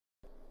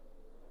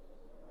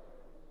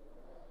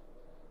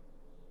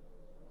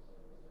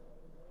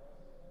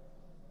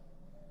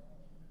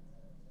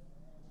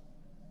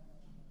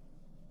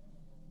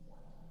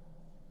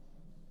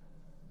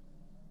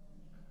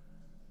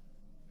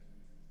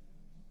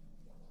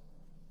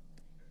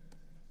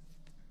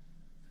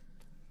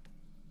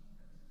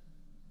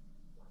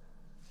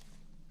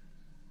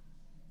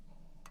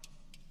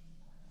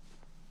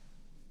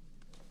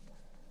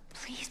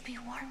be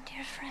warm,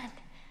 dear friend.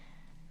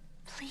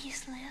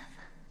 Please live.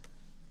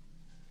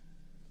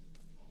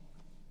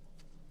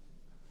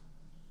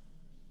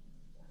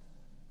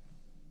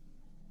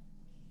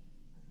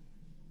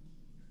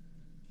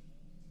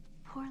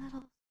 Poor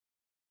little...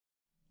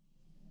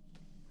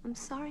 I'm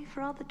sorry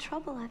for all the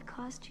trouble I've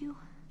caused you.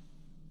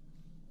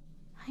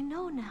 I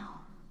know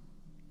now.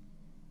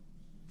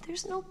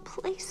 There's no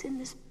place in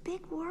this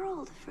big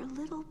world for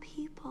little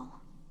people.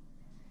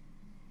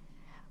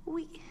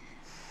 We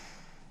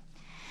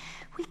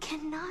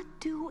cannot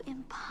do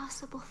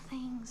impossible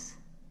things.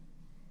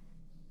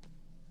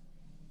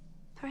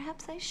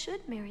 Perhaps I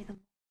should marry them.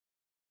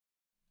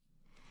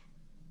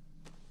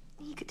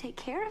 He could take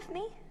care of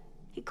me.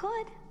 He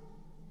could.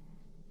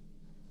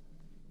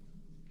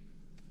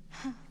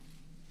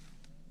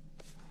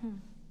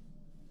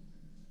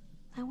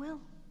 I will.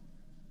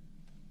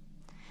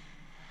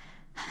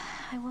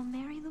 I will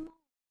marry them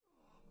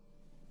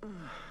all.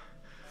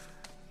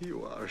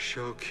 You are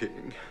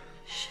shocking.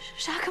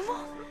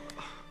 Jacquimo?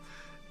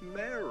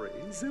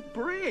 Marrying the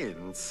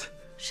prince.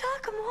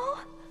 Jacquimo,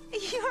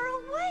 you're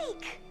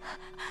awake.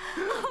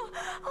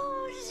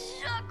 Oh,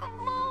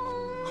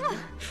 Jacquimo.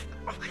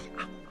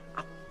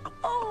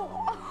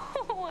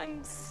 Oh,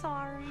 I'm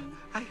sorry.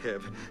 I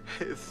have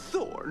a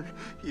thorn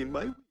in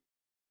my... A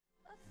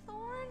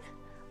thorn?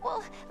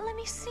 Well, let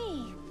me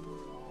see.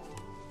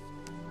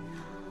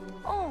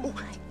 Oh,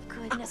 my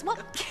goodness. Well,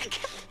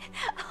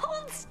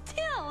 hold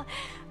still.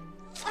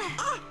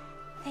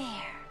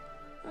 There.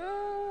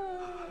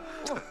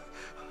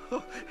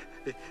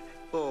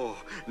 Oh,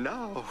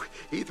 now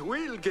it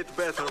will get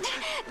better.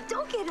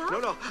 Don't get up.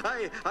 No,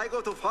 I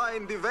go to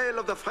find the veil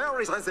of the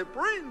fairies and the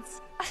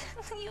prince.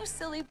 You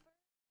silly...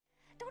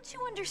 Don't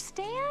you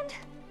understand?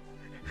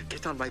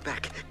 Get on my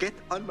back. Get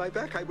on my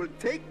back. I will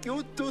take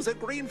you to the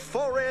green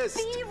forest.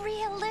 Be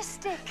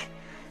realistic.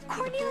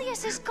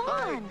 Cornelius is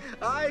gone.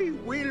 I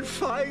will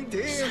find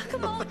him.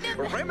 Jacquimo,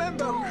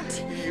 Remember,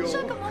 don't. you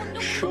Jacquimo, no,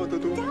 should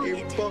do don't.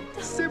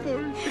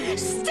 impossible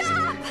things.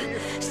 Stop!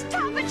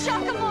 Stop it,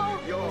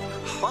 Jacquimo! Your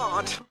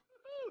heart.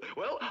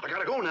 Well, I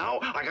gotta go now.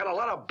 I got a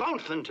lot of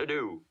bouncing to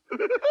do.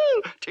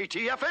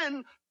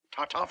 TTFN.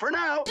 Ta-ta for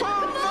now.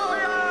 Bon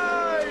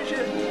voyage!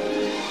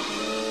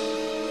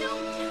 No.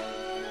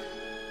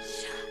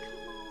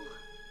 Jacquimo.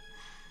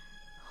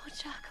 Oh,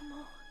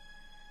 Jacquimo.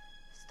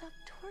 Stop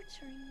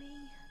torturing me.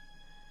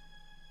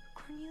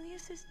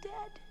 Cornelius is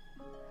dead.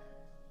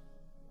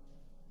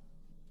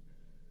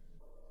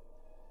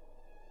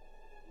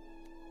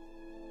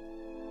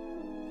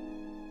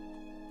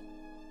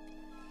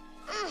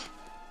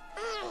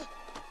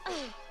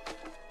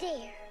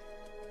 Dear,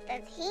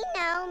 does he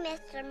know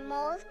Mr.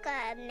 Mole's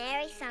gonna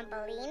marry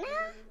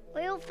Thumbelina?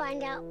 We'll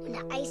find out when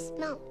the ice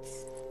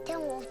melts. Then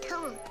we'll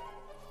tell him.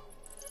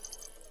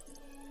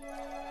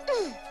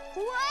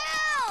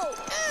 Wow!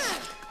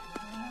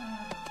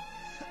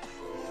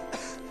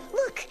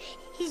 Look,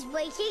 he's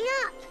waking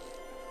up.